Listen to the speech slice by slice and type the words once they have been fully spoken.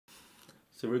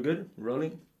So we're good?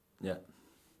 Rolling? Yeah.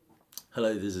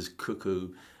 Hello, this is Cuckoo,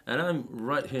 and I'm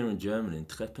right here in Germany, in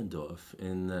Treppendorf,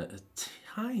 in a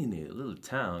tiny little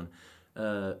town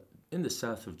in the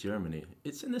south of Germany.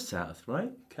 It's in the south,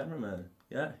 right? Cameraman?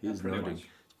 Yeah, he's nodding. It's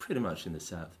pretty much in the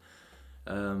south.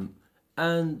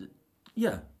 And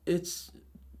yeah, it's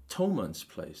Thomann's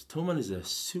place. Thomann is a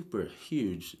super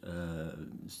huge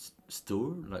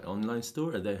store, like online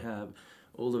store, and they have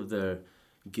all of their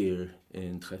gear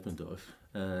in Treppendorf.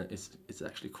 It's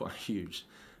actually quite huge.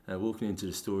 Walking into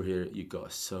the store here, you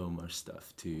got so much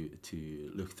stuff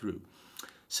to look through.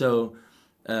 So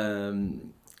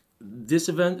this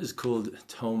event is called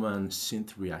Thomann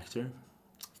Synth Reactor.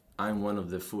 I'm one of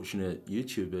the fortunate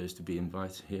YouTubers to be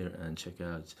invited here and check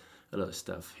out a lot of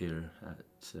stuff here at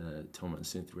Thomann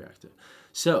Synth Reactor.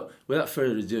 So without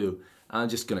further ado, I'm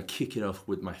just gonna kick it off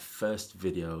with my first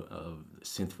video of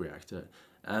Synth Reactor.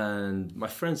 And my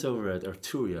friends over at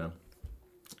Arturia,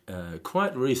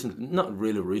 quite recently, not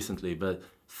really recently, but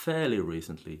fairly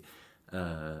recently,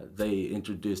 they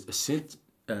introduced a synth,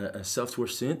 a software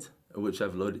synth, which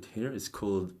I've loaded here. It's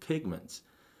called Pigments.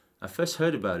 I first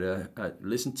heard about it, I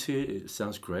listened to it, it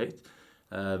sounds great,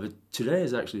 but today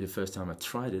is actually the first time I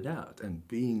tried it out, and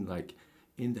being like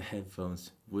in the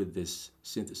headphones with this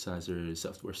synthesizer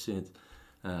software synth,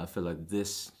 I feel like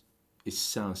it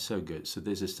sounds so good. So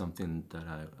this is something that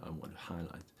I want to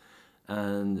highlight.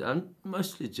 And I'm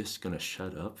mostly just gonna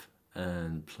shut up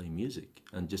and play music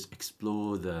and just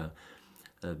explore the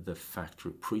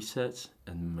factory presets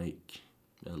and make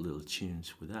little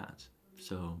tunes with that.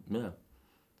 So yeah,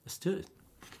 let's do it.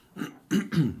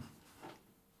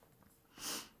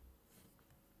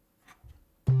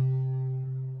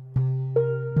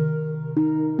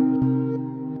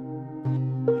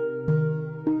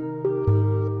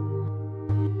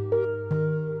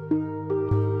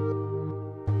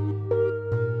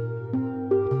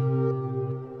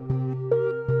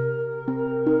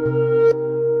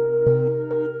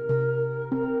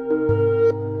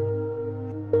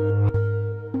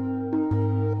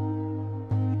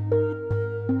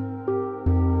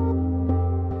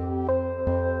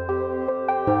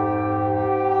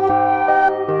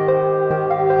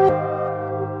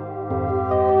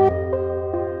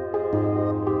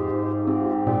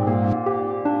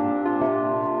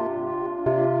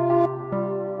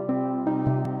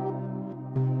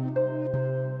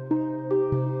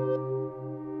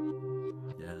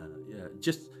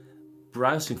 Just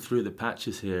browsing through the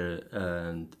patches here,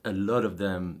 and a lot of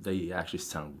them, they actually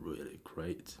sound really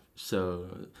great.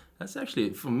 So that's actually,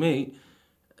 for me,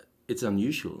 it's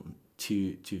unusual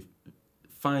to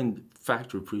find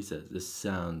factory presets that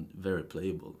sound very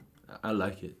playable. I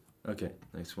like it. Okay,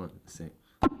 next one, let's see.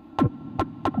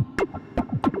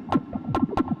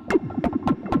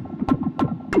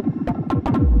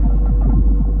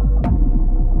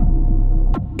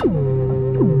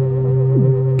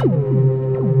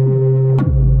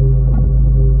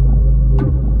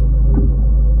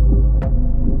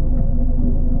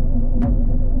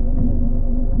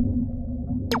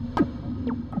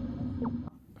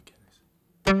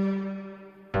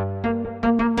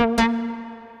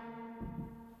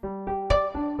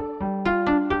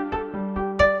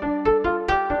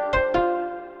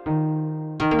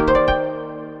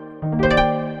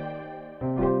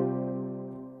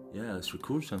 Let's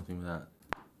record something with that.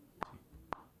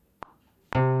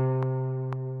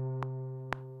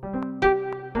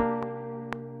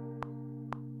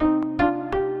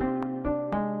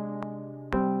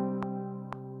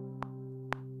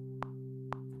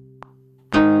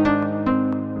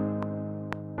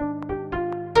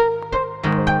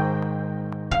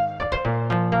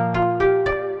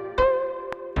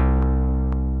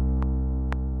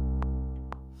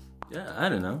 Yeah, I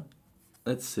don't know.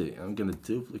 Let's see, I'm gonna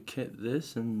duplicate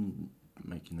this and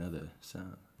make another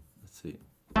sound. Let's see.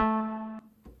 Okay,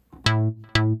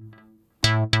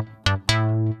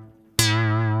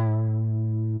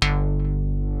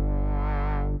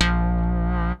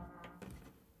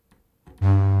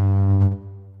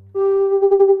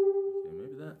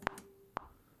 maybe that.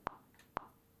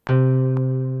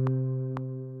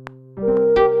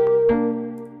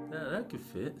 Yeah, that could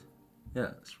fit.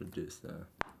 Yeah, let's reduce that.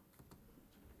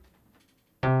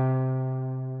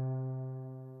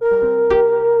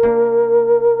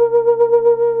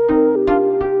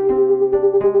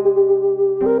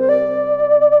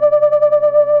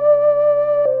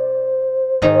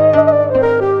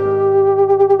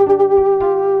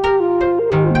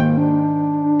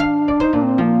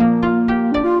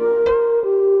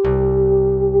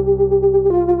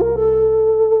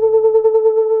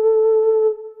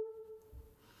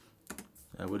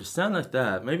 sound like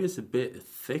that. Maybe it's a bit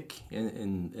thick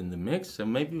in the mix, so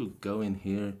maybe we'll go in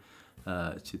here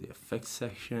to the effects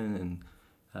section and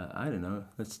I don't know.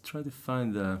 Let's try to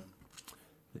find the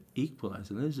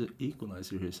equalizer. There's an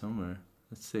equalizer here somewhere.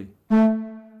 Let's see.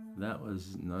 That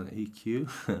was not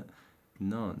EQ.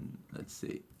 None. Let's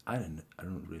see. I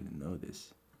don't really know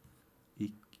this.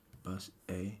 Bus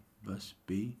A, bus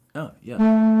B. Oh yeah.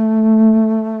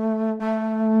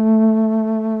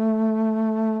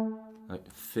 Like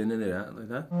thinning it out like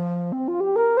that.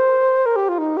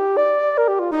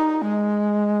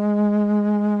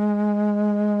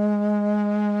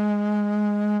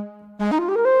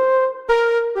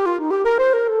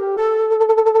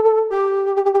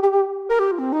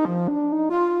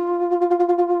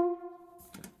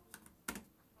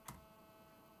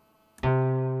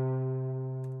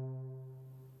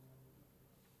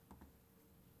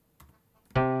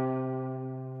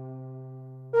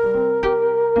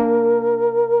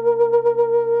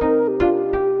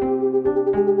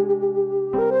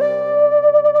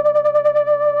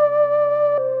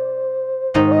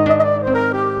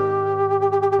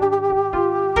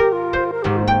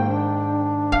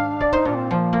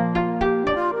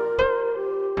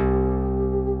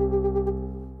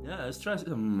 Let's try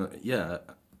some, yeah.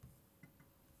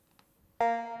 Wow.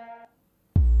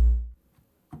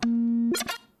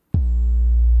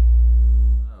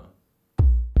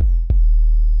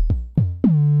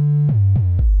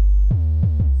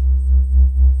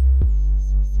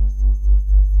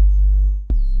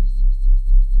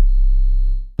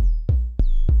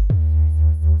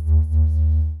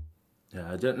 Yeah,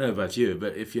 I don't know about you,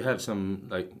 but if you have some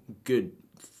like good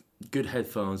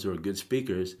headphones or good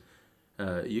speakers,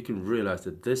 you can realize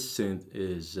that this synth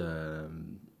is,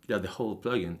 yeah, the whole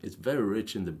plugin is very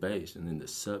rich in the bass and in the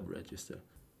sub register.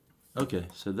 Okay,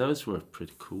 so those were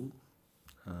pretty cool.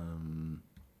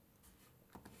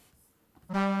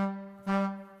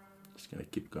 Just gonna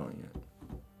keep going. Yeah.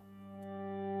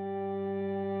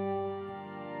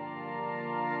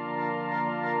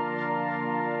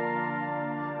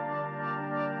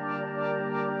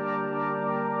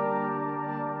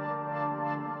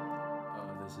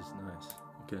 This is nice.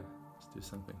 Okay, let's do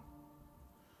something.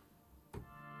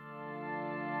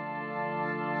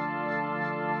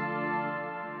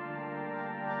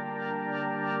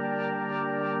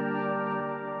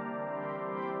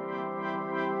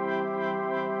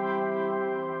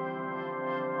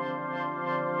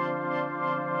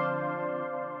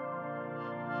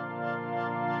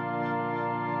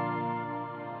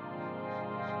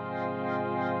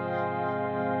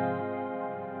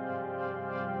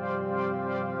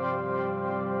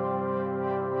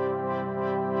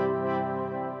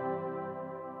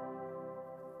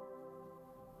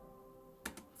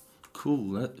 Cool,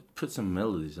 let's put some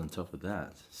melodies on top of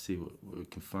that, see what we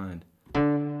can find.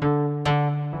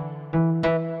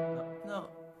 No.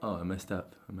 Oh, I messed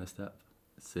up. Let's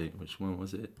see, which one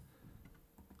was it?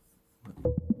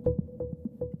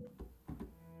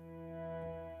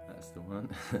 That's the one.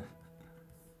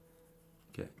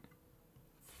 Okay.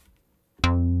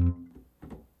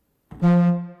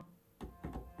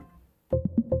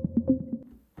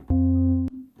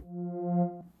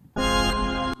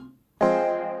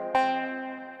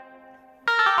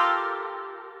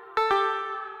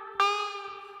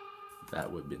 That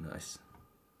would be nice.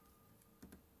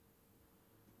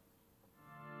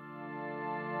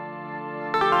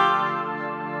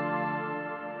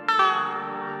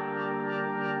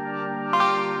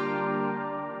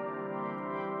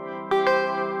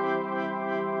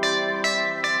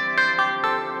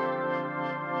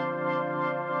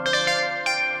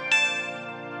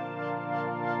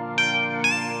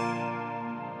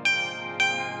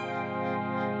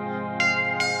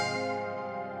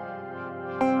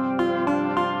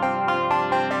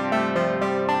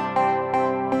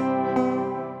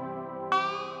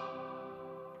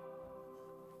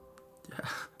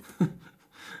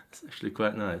 It's actually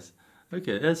quite nice.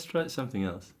 Okay, let's try something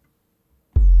else.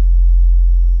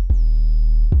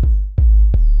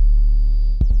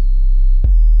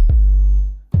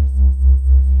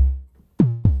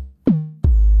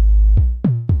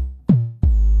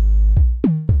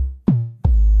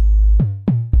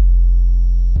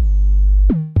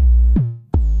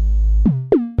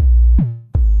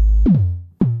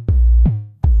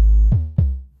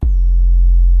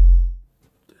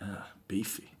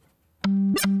 Beefy.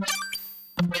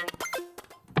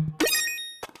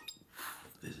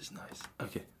 This is nice.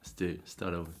 Okay,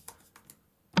 start over.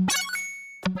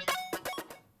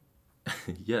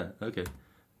 Yeah, okay.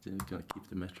 Then we're gonna keep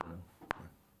the metronome.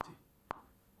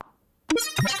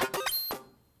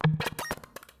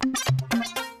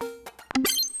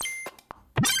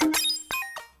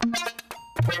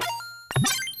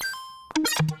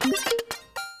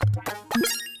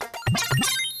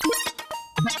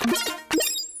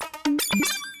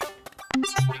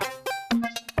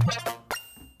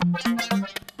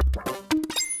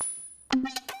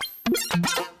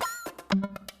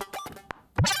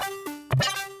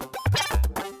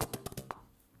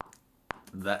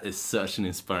 that is such an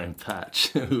inspiring patch.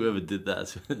 Whoever did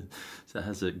that, that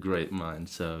has a great mind.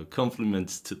 So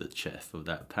compliments to the chef of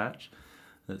that patch.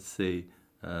 Let's see.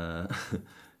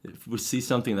 If we see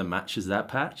something that matches that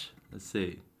patch, let's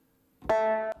see.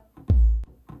 There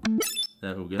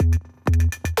we go.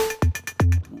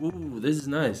 Ooh, this is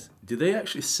nice. Do they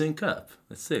actually sync up?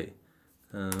 Let's see.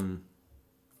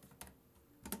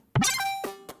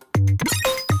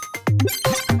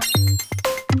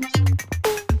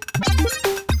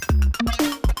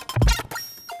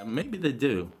 Maybe they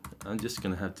do. I'm just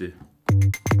gonna have to.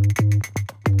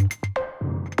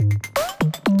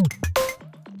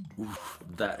 Oof,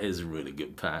 that is a really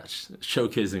good patch,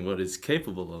 showcasing what it's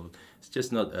capable of. It's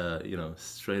just not, you know,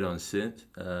 straight on synth.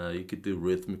 You could do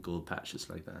rhythmical patches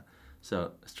like that.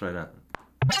 So let's try that.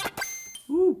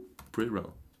 Woo,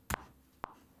 pre-roll.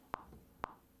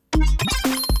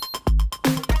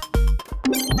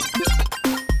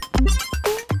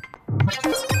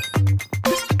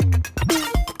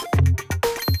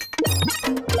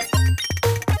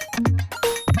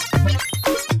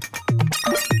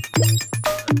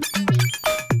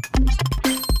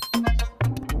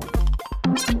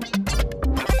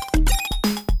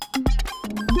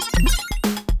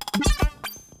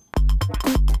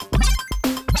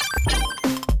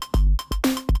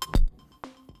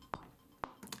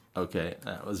 Okay,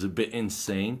 that was a bit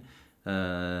insane.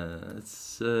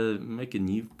 Let's make a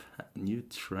new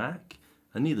track.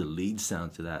 I need a lead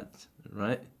sound to that,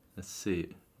 right? Let's see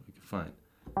what we can find.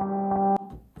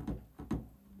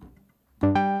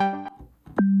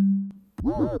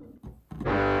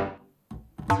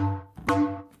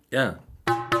 Yeah.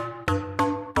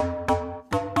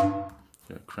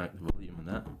 Gonna crank the volume on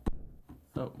that.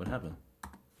 Oh, what happened?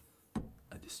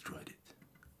 I destroyed it.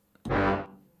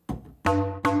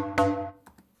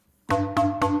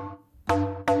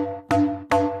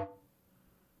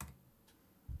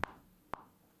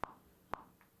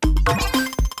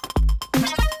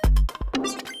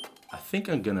 I think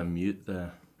I'm gonna mute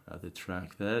the other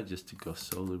track there just to go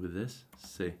solo with this. Let's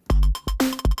see.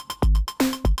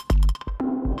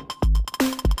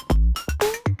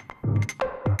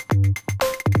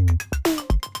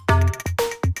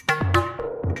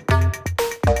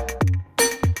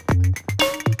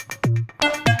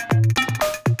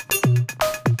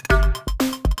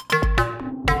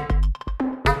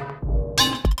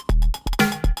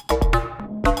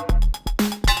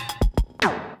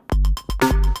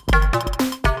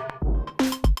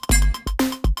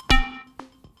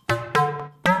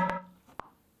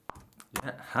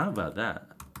 How about that?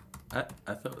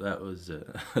 I thought that was a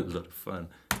lot of fun.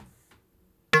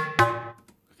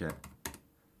 Okay.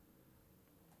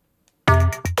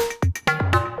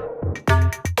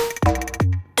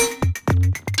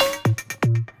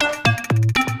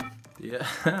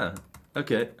 Yeah.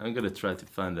 Okay, I'm gonna try to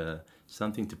find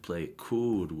something to play a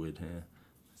chord with here.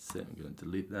 So I'm gonna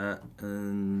delete that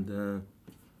and that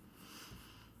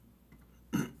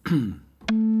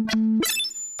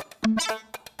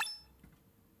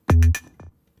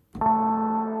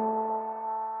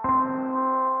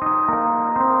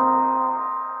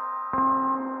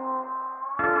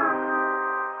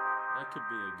could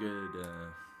be a good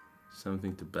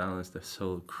something to balance this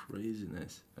whole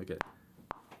craziness. Okay.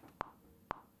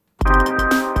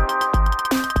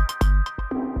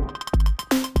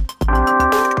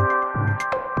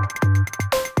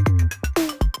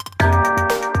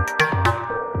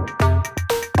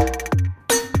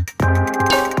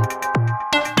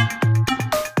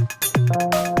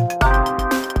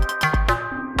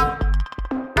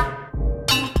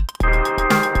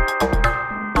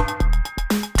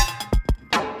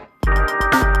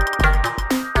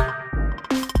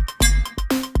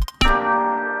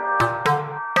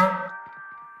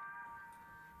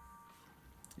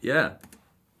 Yeah,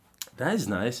 that is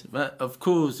nice, but of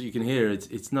course you can hear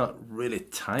it's not really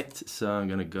tight, so I'm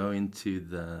gonna go into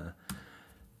the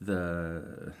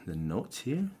notes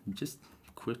here and just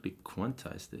quickly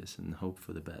quantize this and hope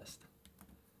for the best.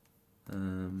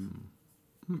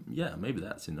 Yeah, maybe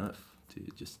that's enough to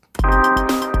just.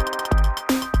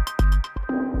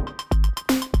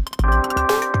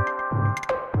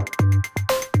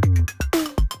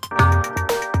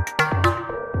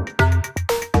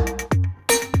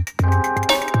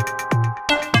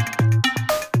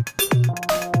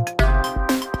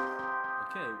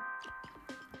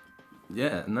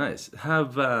 Yeah, nice. How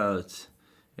about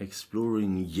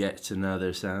exploring yet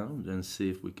another sound and see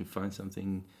if we can find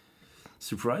something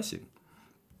surprising?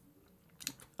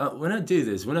 When I do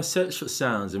this, when I search for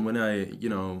sounds and when I, you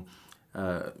know,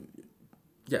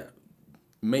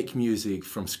 make music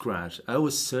from scratch, I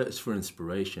always search for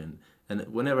inspiration. And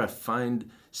whenever I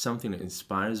find something that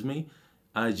inspires me,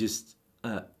 I just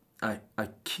I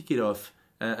kick it off,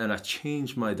 and I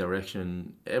change my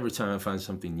direction every time I find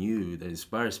something new that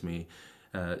inspires me,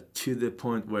 to the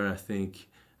point where I think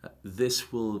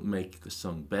this will make the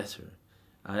song better.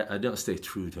 I don't stay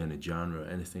true to any genre or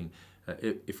anything.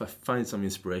 If I find some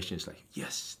inspiration, it's like,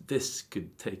 yes, this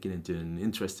could take it into an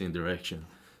interesting direction.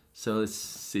 So let's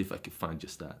see if I can find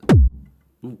just that.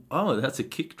 Ooh, oh, that's a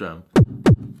kick drum.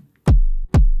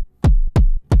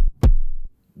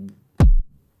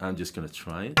 I'm just gonna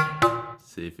try it,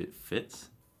 see if it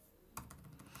fits.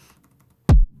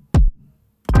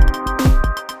 You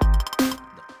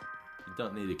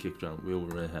don't need a kick drum, we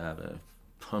already have a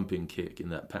pumping kick in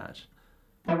that patch.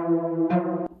 So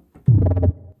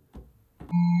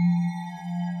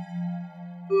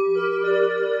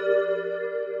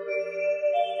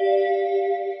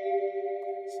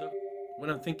what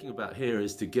I'm thinking about here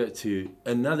is to get to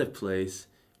another place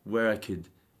where I could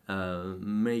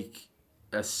make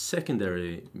a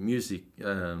secondary music,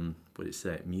 what do you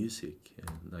say, music,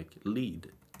 like lead,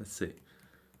 let's see.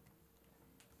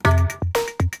 Yeah,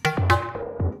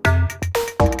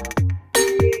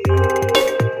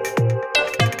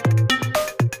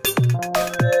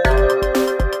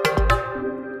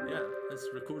 let's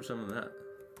record some of that.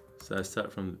 So I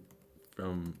start from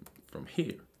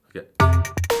here, okay.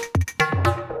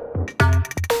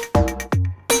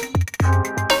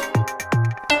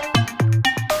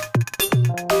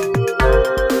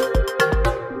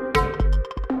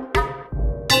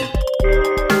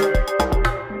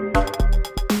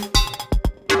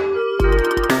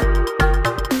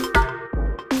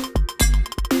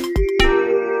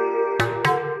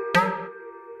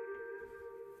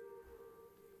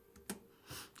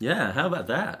 Yeah, how about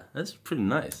that? That's pretty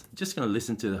nice. Just gonna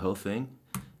listen to the whole thing.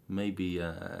 Maybe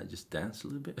just dance a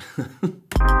little bit.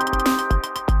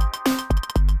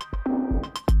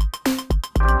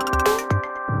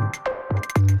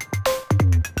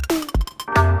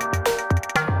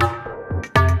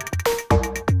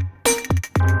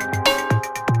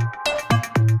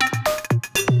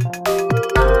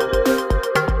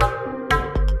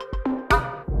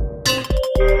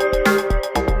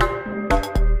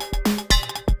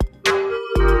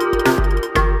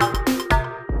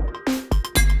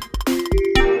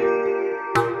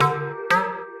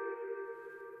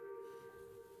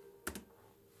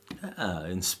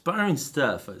 Inspiring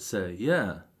stuff, I'd say.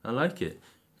 Yeah, I like it.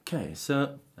 Okay,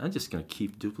 so I'm just gonna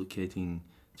keep duplicating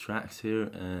tracks here,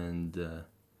 and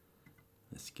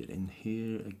let's get in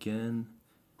here again.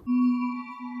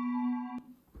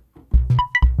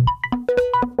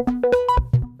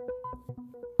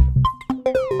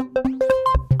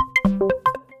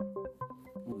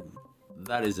 Ooh,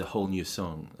 that is a whole new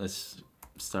song. Let's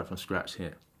start from scratch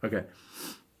here. Okay.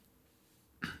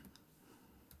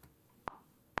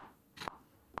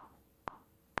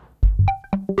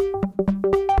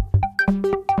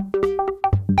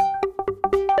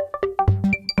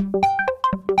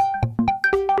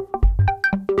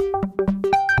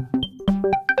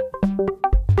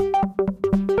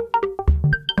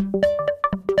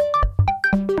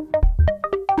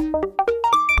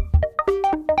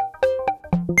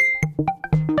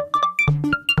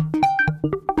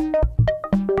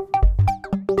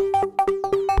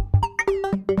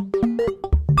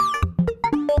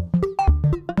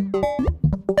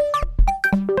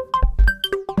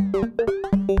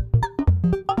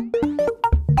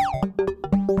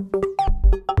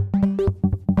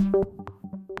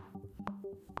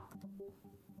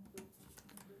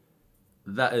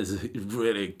 That is a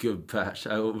really good patch.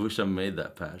 I wish I made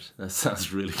that patch. That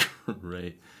sounds really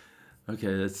great. Okay,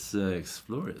 let's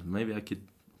explore it. Maybe I could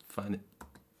find it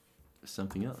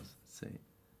something else. Let's see.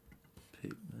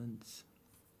 Pigments.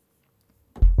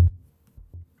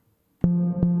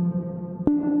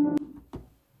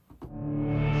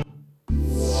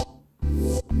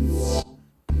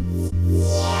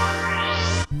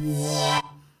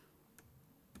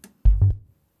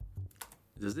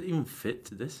 Does it even fit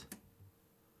to this?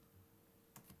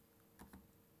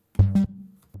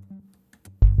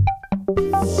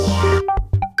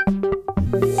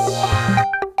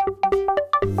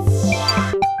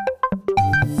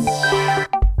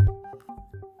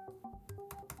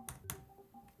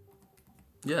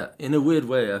 Yeah, in a weird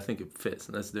way, I think it fits.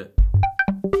 Let's do it.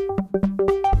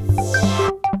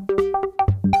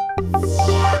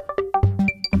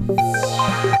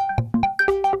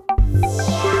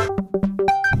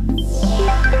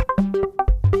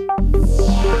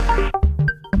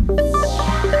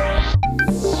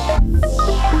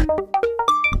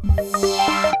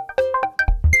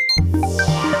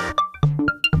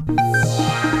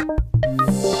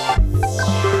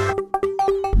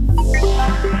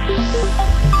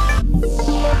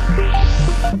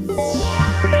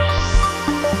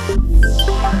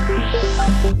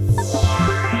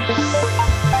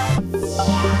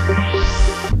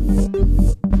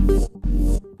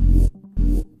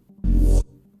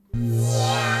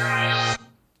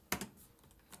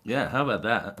 how about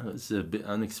that? It's a bit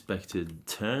unexpected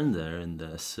turn there in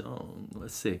the song.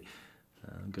 Let's see.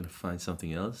 I'm gonna find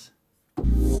something else.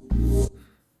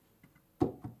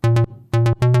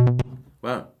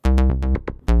 Wow.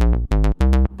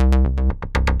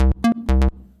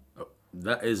 Oh,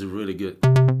 that is really good.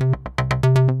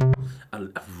 I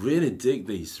really dig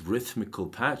these rhythmical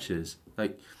patches.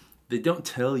 Like, they don't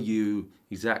tell you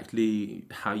exactly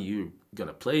how you're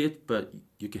gonna play it, but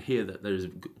you can hear that there's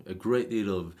a great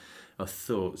deal of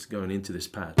thoughts going into this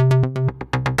patch.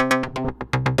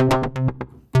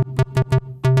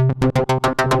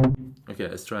 Okay,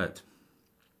 let's try it.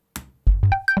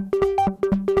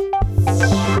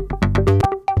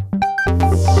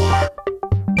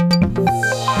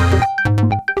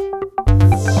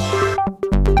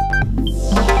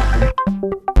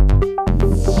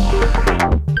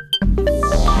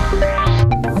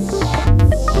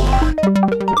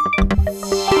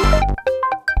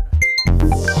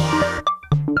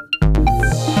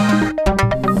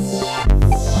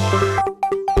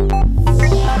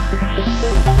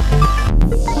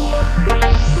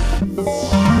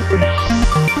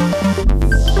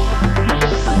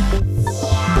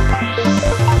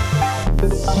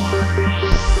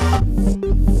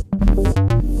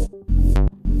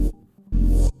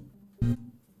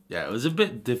 Yeah, it was a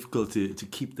bit difficult to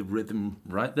keep the rhythm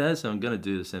right there, so I'm gonna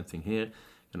do the same thing here.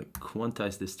 I'm gonna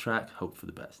quantize this track, hope for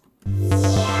the best.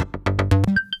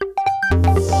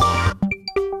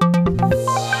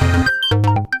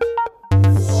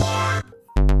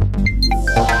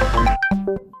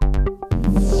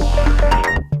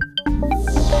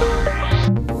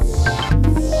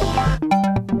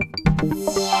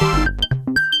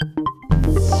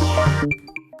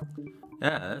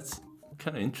 Yeah, that's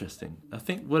kind of interesting. I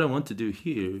think what I want to do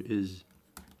here is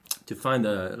to find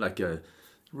a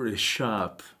really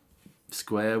sharp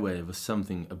square wave or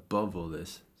something above all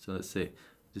this. So let's see,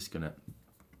 just gonna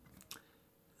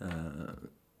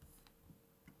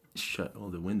shut all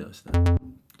the windows now.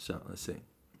 So let's see.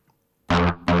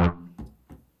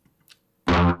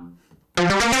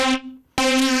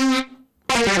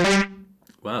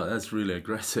 Wow, that's really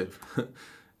aggressive.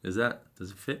 Does it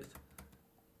fit?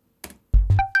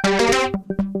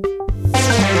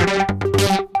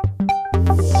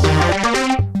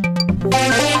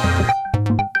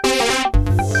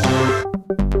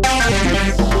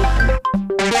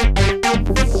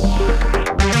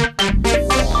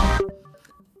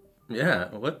 Yeah,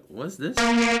 what's this?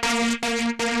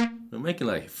 We're making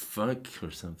like funk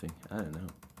or something. I don't know.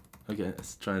 Okay,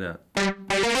 let's try it out.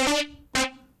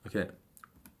 Okay.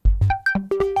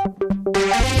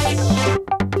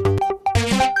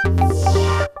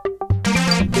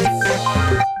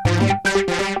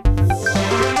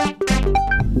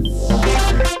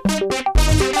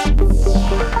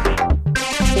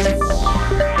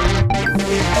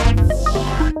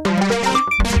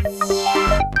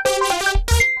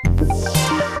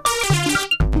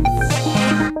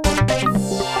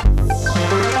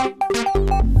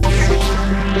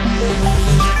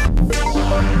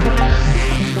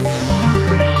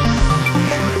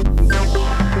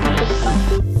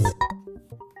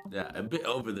 Yeah, a bit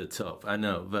over the top, I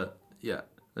know, but yeah,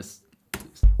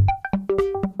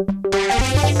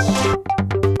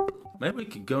 maybe we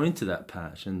could go into that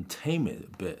patch and tame it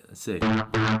a bit. Let's see.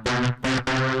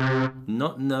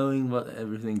 Not knowing what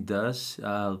everything does,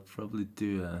 I'll probably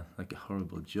do like a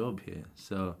horrible job here.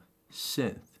 So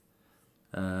synth,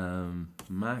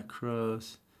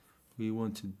 macros. We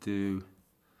want to do.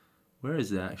 Where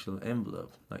is the actual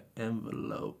envelope? Like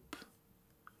envelope.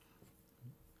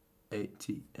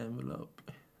 80 envelope.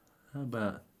 How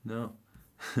about no?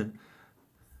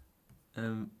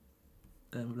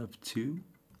 Envelope 2,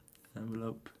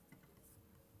 envelope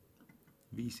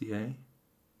VCA.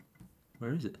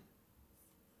 Where is it?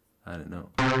 I don't know.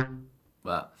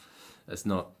 Well, let's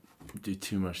not do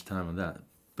too much time on that.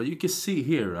 But you can see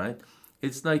here, right?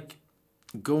 It's like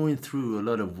going through a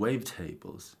lot of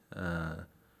wavetables,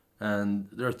 and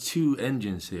there are two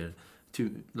engines here.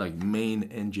 Two like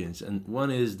main engines, and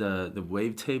one is the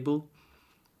wavetable.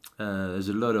 There's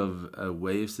a lot of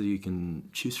waves that you can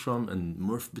choose from and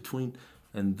morph between,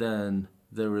 and then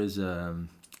there is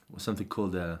something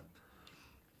called I'm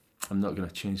not gonna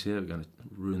change here, I'm gonna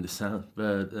ruin the sound,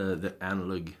 but the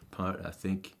analog part, I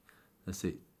think. Let's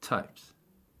see, types.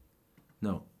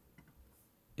 No.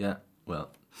 Yeah,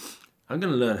 well, I'm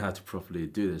gonna learn how to properly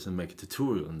do this and make a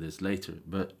tutorial on this later,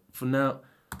 but for now,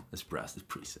 let's browse the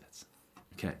presets.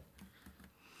 Okay,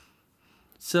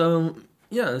 so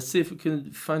yeah, let's see if we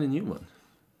can find a new one.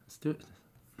 Let's do it.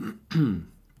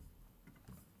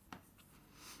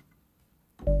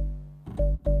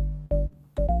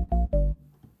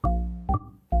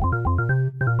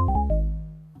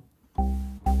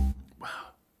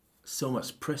 so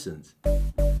much presence.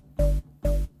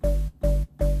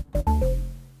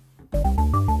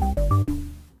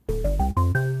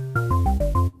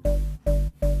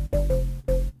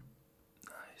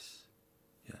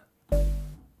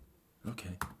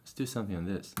 Okay, let's do something on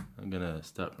this. I'm gonna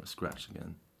start from scratch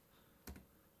again.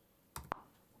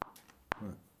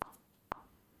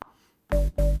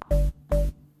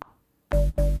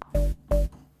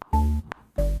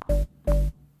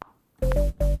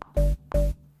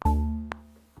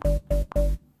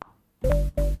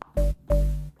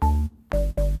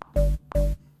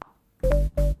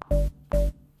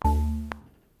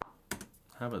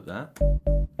 How about that?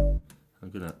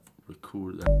 I'm gonna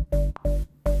record that.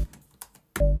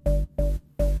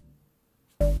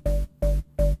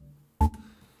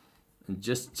 And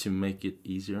just to make it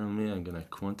easier on me, I'm gonna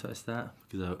quantize that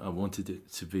because I wanted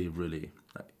it to be really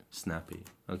like snappy.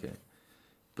 Okay,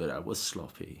 but I was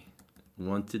sloppy.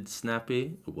 Wanted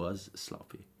snappy, it was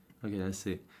sloppy. Okay, let's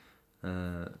see.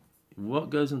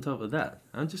 What goes on top of that?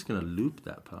 I'm just gonna loop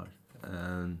that part,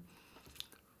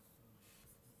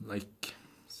 like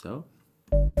so.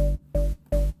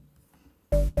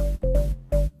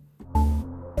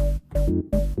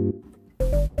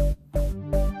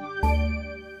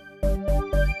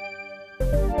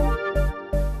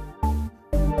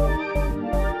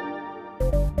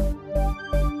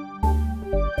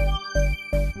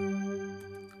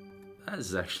 That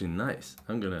is actually nice.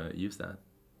 I'm gonna use that.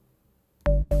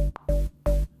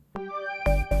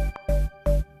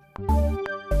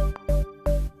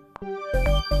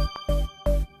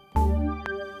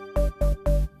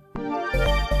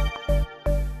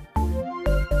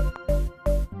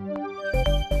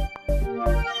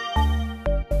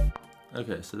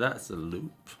 Okay, so that's a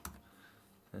loop.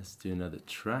 Let's do another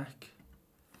track.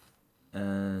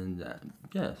 And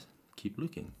yeah, keep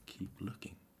looking, keep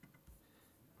looking.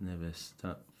 Never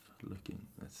stop looking.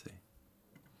 Let's see.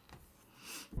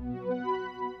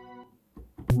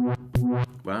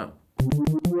 Wow.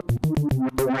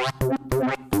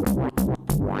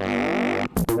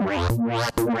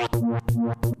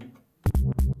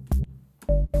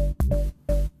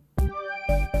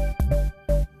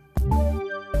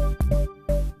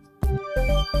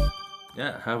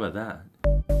 Yeah, how about that?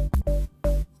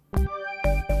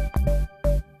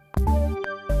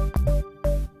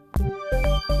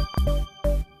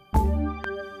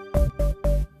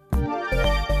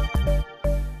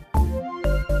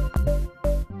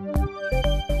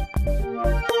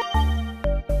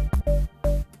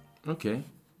 Okay,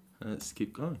 let's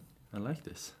keep going. I like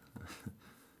this.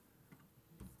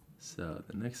 So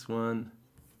the next one.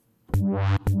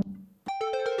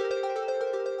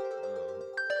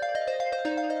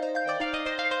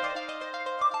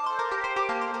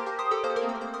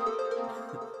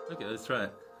 Okay, let's try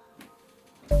it.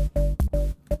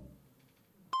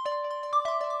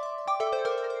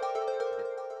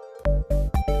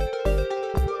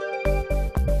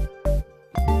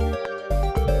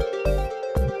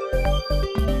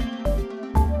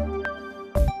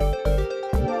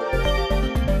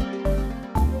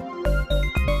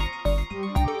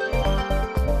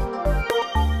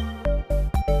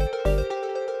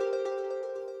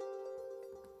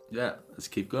 Yeah, let's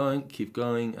keep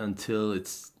going until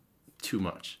it's too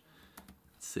much.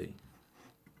 Let's see.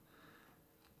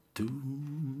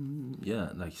 Doom,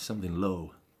 yeah, like something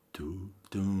low. Doom,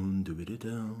 doom, doo doo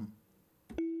doom.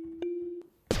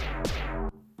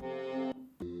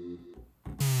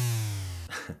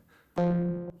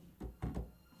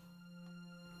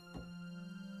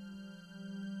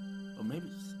 Or maybe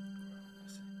it's,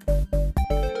 let's see.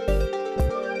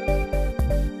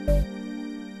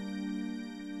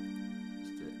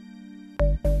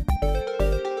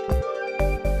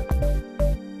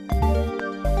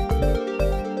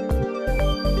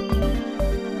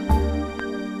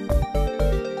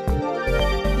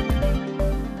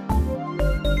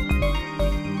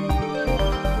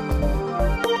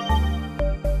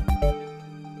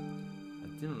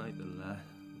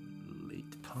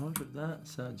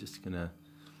 So I'm just gonna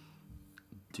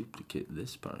duplicate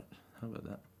this part. How about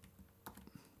that?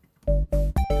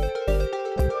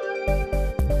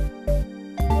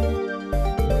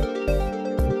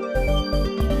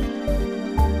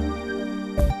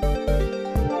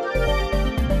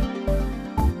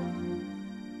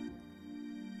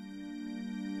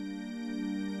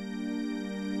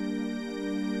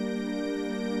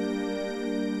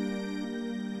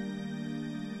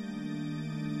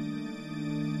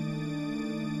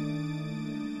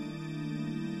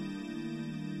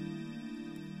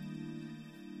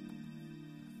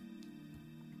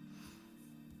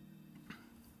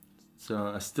 So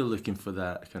I'm still looking for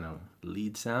that kind of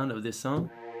lead sound of this song.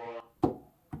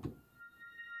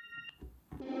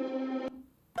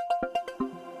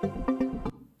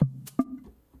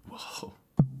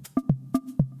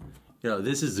 You know,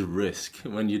 this is the risk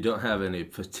when you don't have any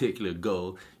particular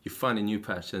goal. You find a new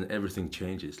patch and everything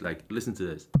changes. Like, listen to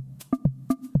this.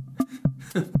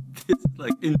 It's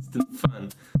like instant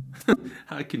fun.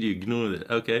 How can you ignore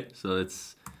that? Okay, so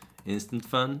it's instant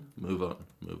fun. Move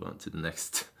on to the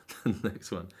next, the next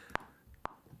one.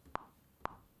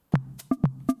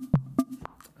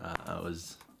 That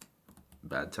was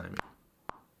bad timing.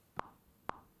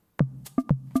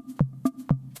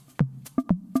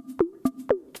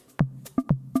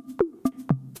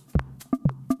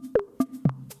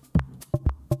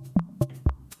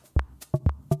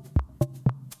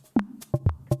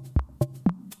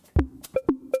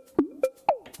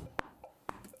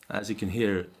 As you can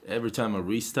hear, every time I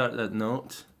restart that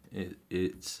note, it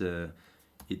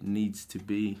needs to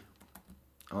be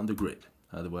on the grid,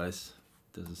 otherwise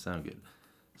it doesn't sound good.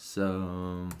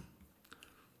 So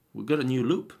we got a new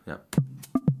loop. Yeah.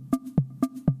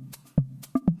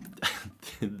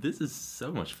 This is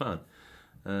so much fun.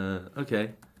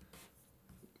 Okay,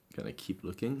 gonna keep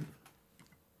looking,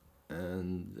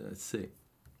 and let's see.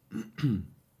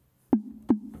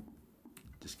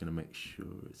 Just gonna make sure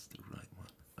it's the right one.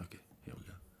 Okay, here we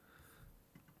go.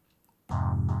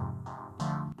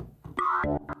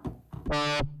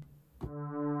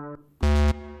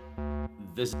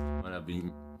 This is what I've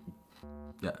been,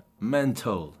 yeah,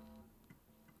 mental.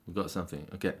 We got something,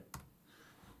 okay.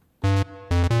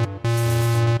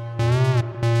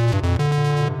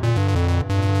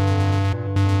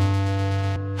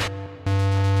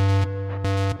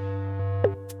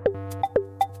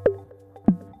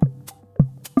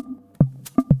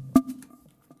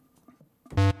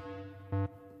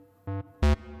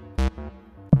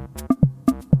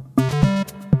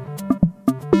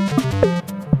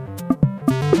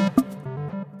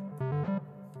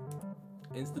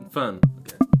 Instant fun.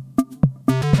 Okay.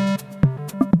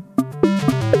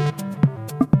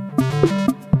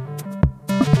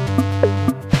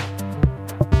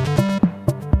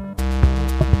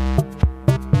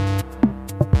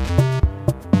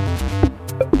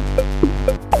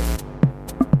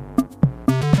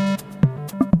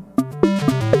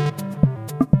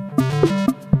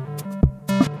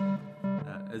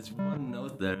 There's one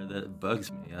note there that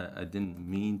bugs me. I didn't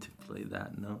mean to play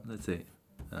that note. Let's see.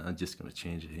 I'm just gonna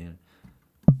change it here.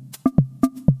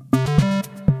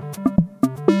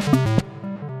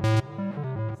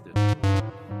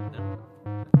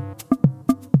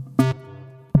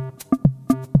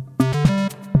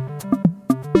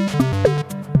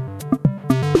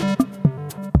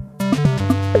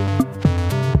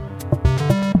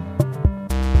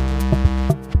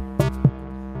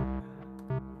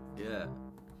 Yeah,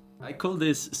 I call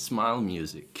this smile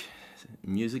music.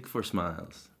 Music for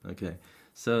smiles. Okay.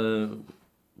 So,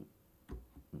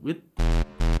 with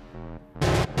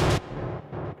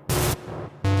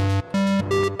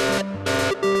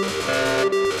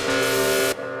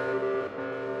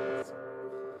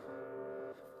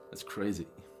that's crazy.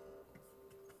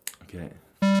 Okay.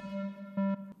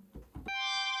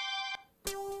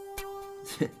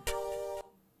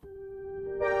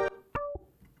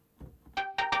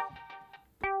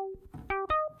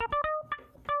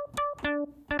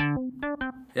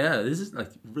 Yeah, this is like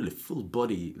really full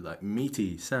body, like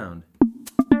meaty sound.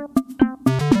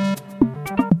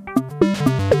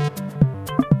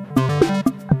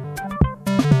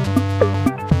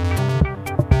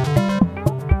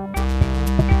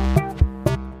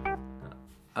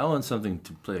 I want something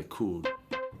to play cool.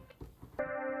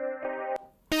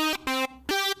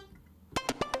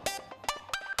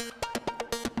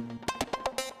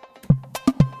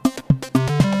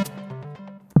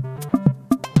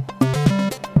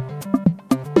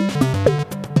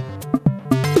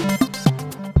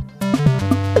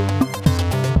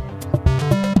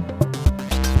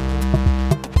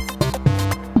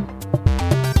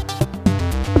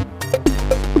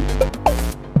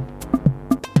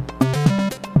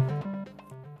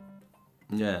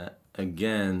 Yeah,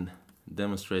 again,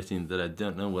 demonstrating that I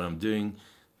don't know what I'm doing,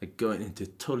 like going into a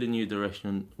totally new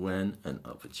direction when an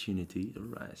opportunity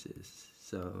arises.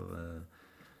 So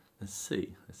let's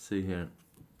see here.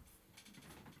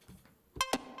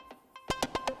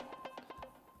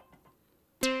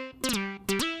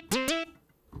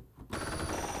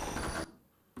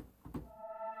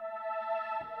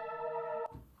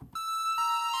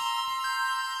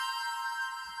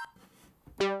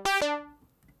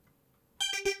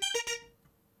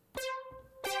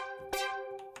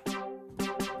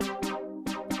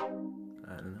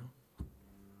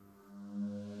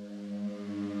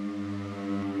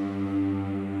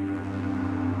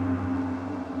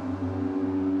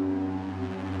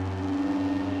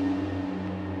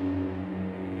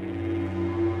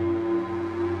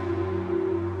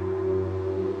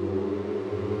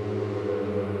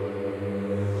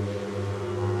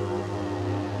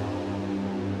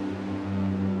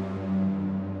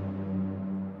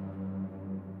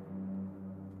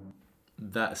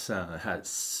 that sound had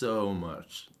so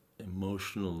much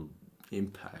emotional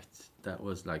impact. That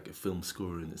was like a film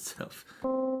score in itself.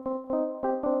 Wow,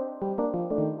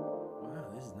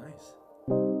 this is nice.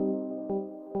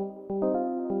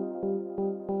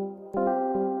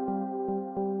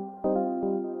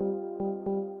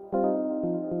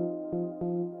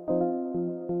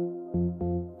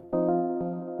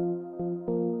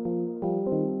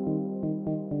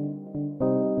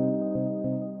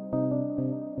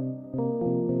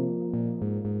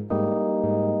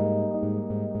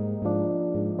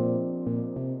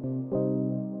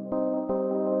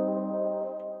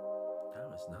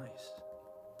 Nice.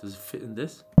 Does it fit in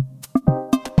this?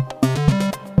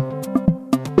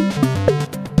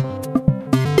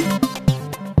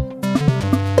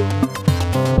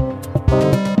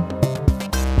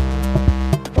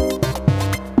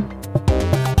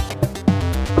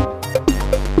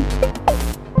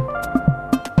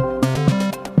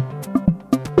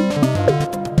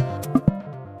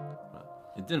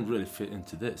 It didn't really fit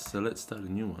into this, so let's start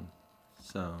a new one.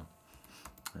 So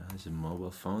there's a mobile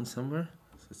phone somewhere.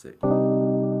 Let's see.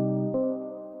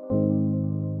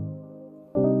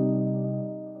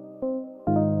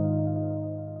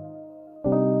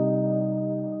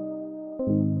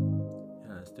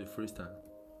 Yeah, let's do freestyle.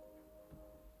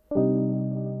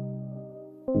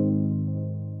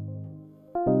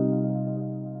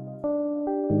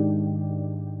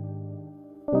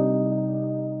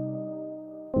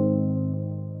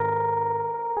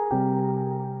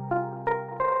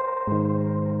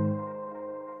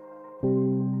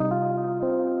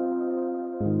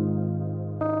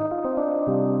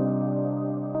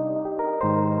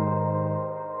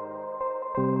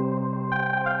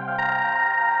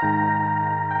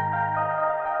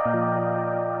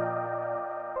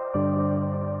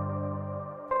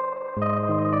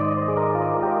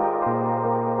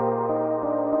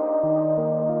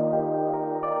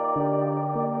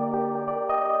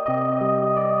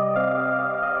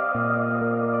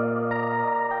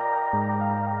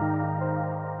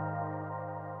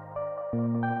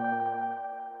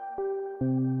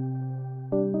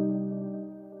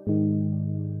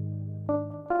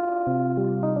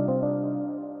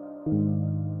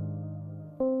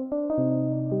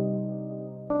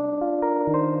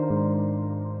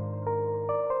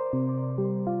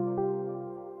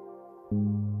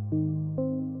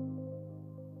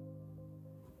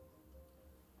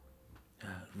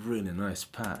 Really nice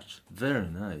patch, very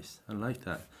nice. I like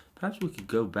that. Perhaps we could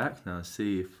go back now and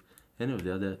see if any of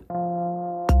the other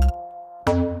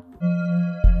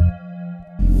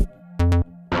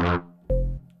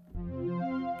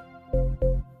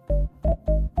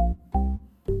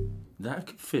that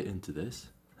could fit into this.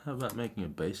 How about making a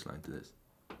bass line to this?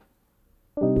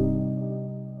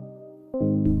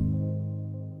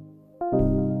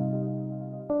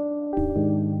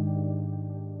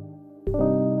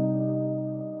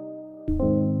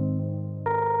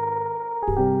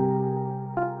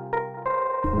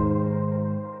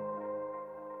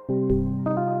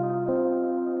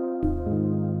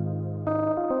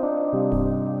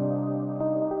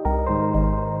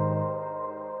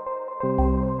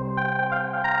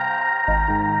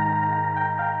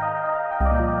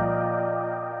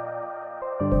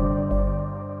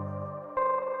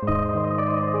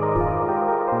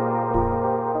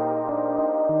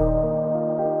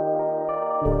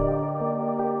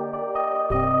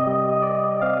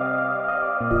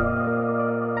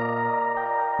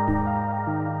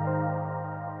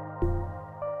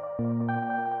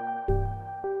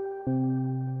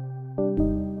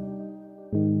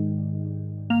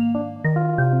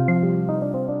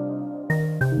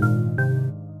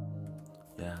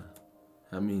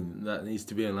 That needs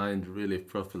to be aligned really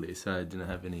properly, so I didn't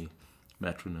have any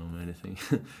metronome or anything.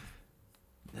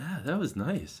 Yeah, that was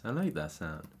nice. I like that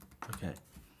sound. Okay.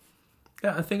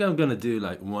 Yeah, I think I'm gonna do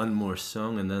like one more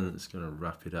song and then it's gonna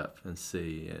wrap it up and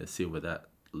see where that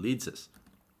leads us.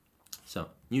 So,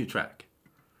 new track.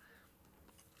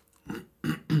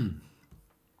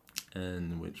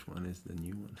 And which one is the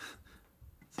new one?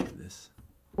 Let's do this.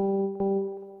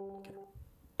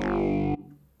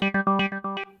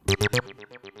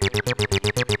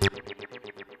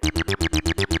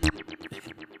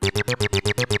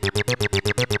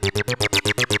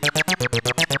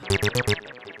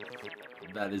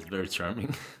 That is very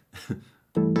charming.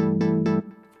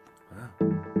 Wow.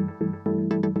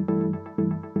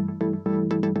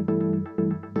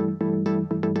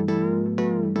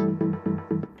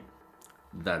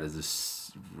 That is a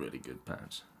really good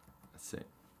patch. Let's see.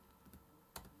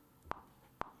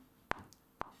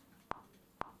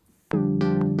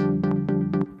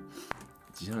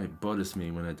 You know, it bothers me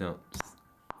when I don't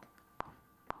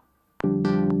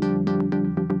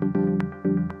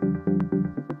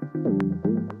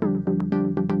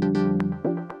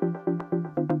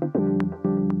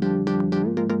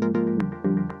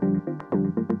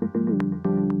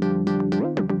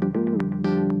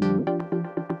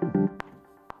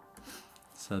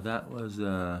So that was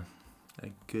a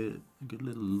good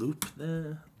little loop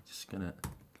there. Just gonna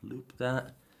loop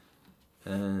that,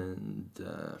 and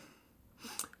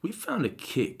we found a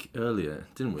kick earlier,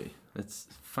 didn't we? Let's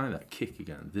find that kick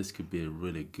again. This could be a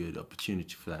really good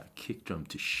opportunity for that kick drum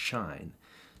to shine.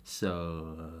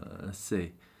 So let's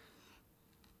see.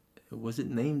 Was it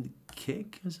named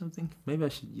kick or something? Maybe I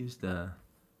should use the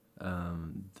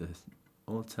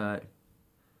all type.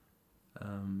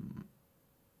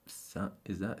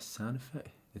 Is that sound effect?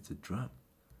 It's a drum.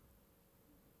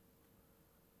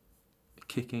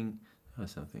 Kicking or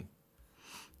something.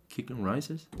 Kicking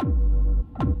rises? No,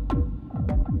 that's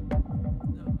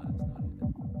not it.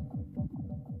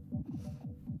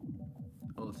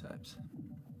 All types.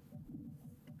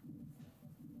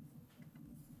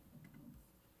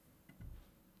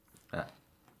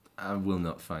 I will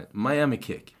not find Miami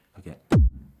kick. Okay.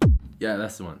 Yeah,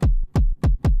 that's the one.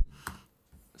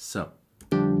 So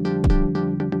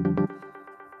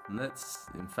let's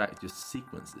in fact just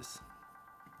sequence this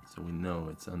so we know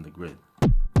it's on the grid.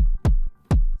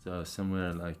 So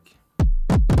somewhere like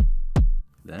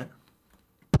there.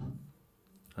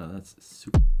 Oh, that's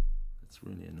super. That's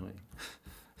really annoying.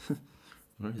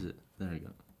 Where is it? There we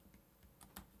go.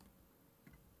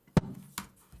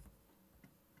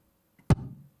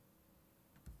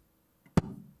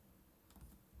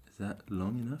 Is that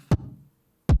long enough?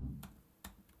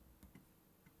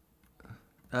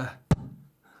 Ah.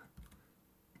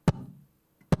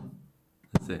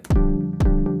 That's it.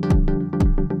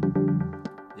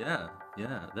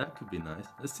 Yeah, that could be nice.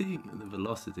 Let's see the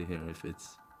velocity here, if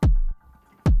it's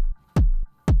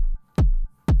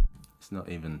not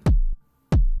even.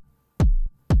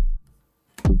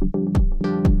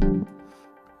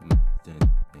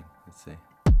 Let's see.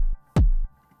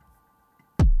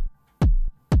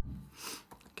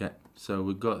 Okay, so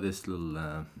we've got this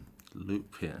little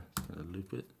loop here. Just gonna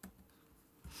loop it.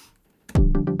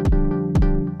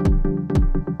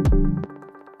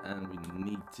 And we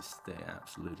need to stay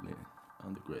absolutely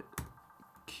on the grid.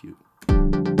 Cue.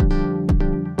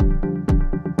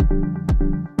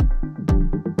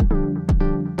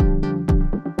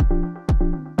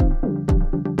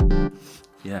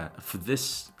 Yeah, for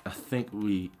this, I think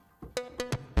we're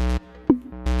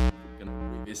gonna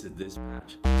revisit this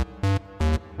patch.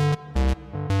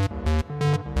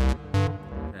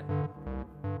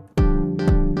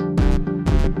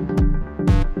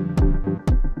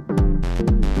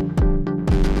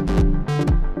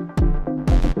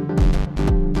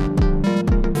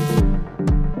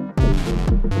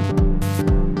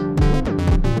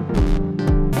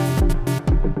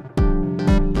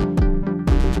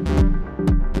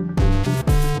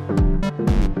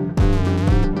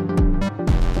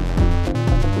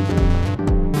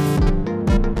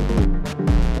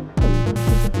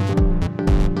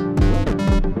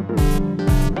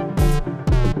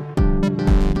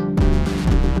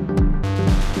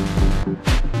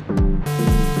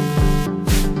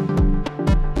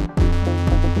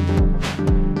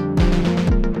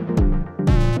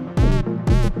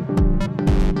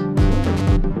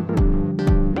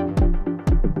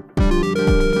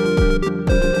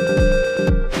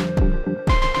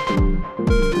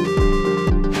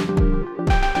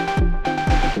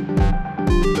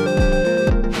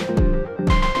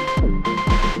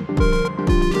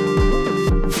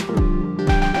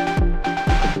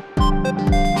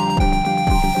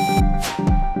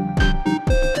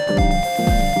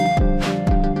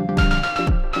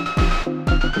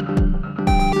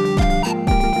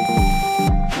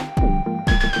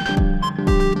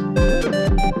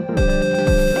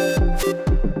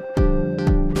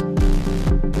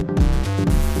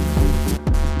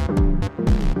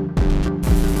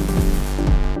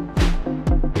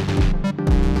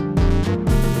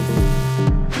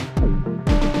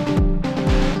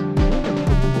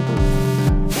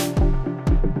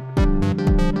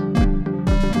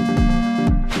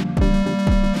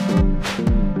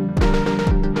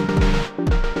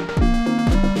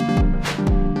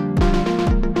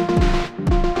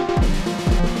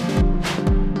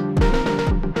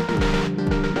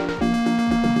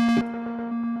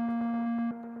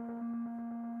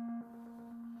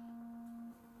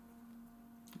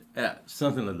 Yeah,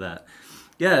 something like that.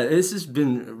 Yeah, this has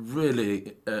been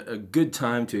really a good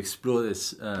time to explore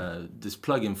this this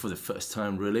plugin for the first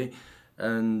time, really.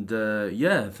 And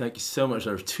yeah, thank you so much,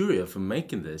 Arturia, for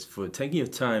making this, for taking your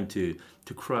time to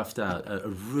craft out a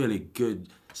really good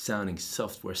sounding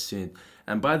software synth.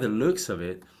 And by the looks of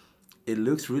it, it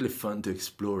looks really fun to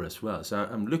explore as well. So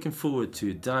I'm looking forward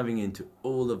to diving into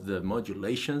all of the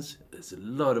modulations. There's a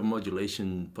lot of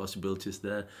modulation possibilities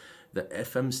there. The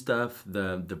FM stuff,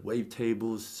 the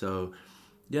wavetables. So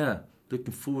yeah,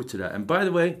 looking forward to that. And by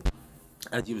the way,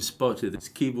 as you've spotted, this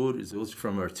keyboard is also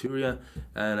from Arturia,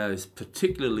 and I was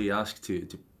particularly asked to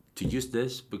use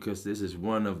this because this is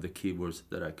one of the keyboards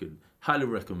that I could highly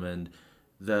recommend.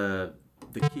 The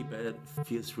keypad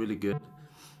feels really good.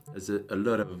 There's a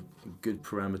lot of good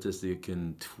parameters that you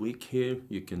can tweak here.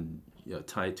 You can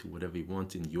tie it to whatever you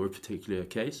want in your particular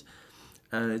case.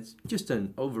 And it's just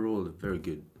an overall very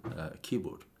good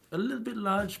keyboard. A little bit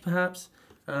large perhaps,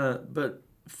 but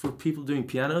for people doing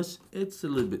pianos, it's a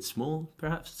little bit small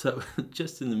perhaps. So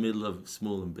just in the middle of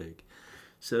small and big.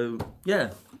 So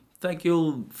yeah, thank you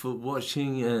all for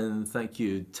watching, and thank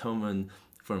you Thomann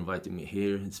for inviting me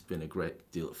here. It's been a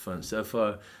great deal of fun so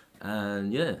far.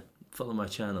 And yeah, follow my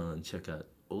channel and check out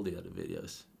all the other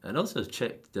videos. And also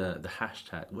check the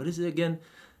hashtag. What is it again?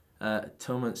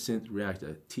 Thomann Synth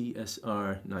Reactor,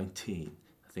 TSR19,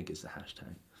 I think is the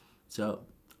hashtag. So,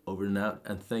 over and out,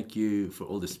 and thank you for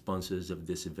all the sponsors of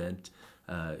this event.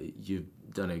 You've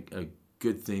done a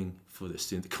good thing for the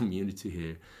synth community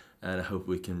here, and I hope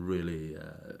we can really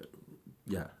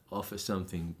offer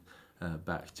something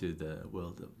back to the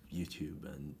world of YouTube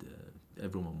and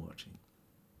everyone watching.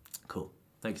 Cool.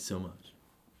 Thank you so much.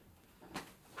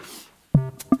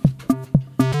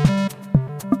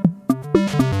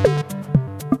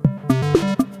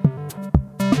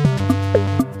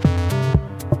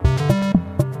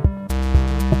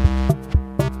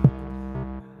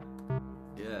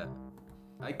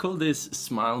 I call this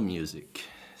smile music.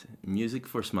 Music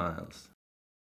for smiles.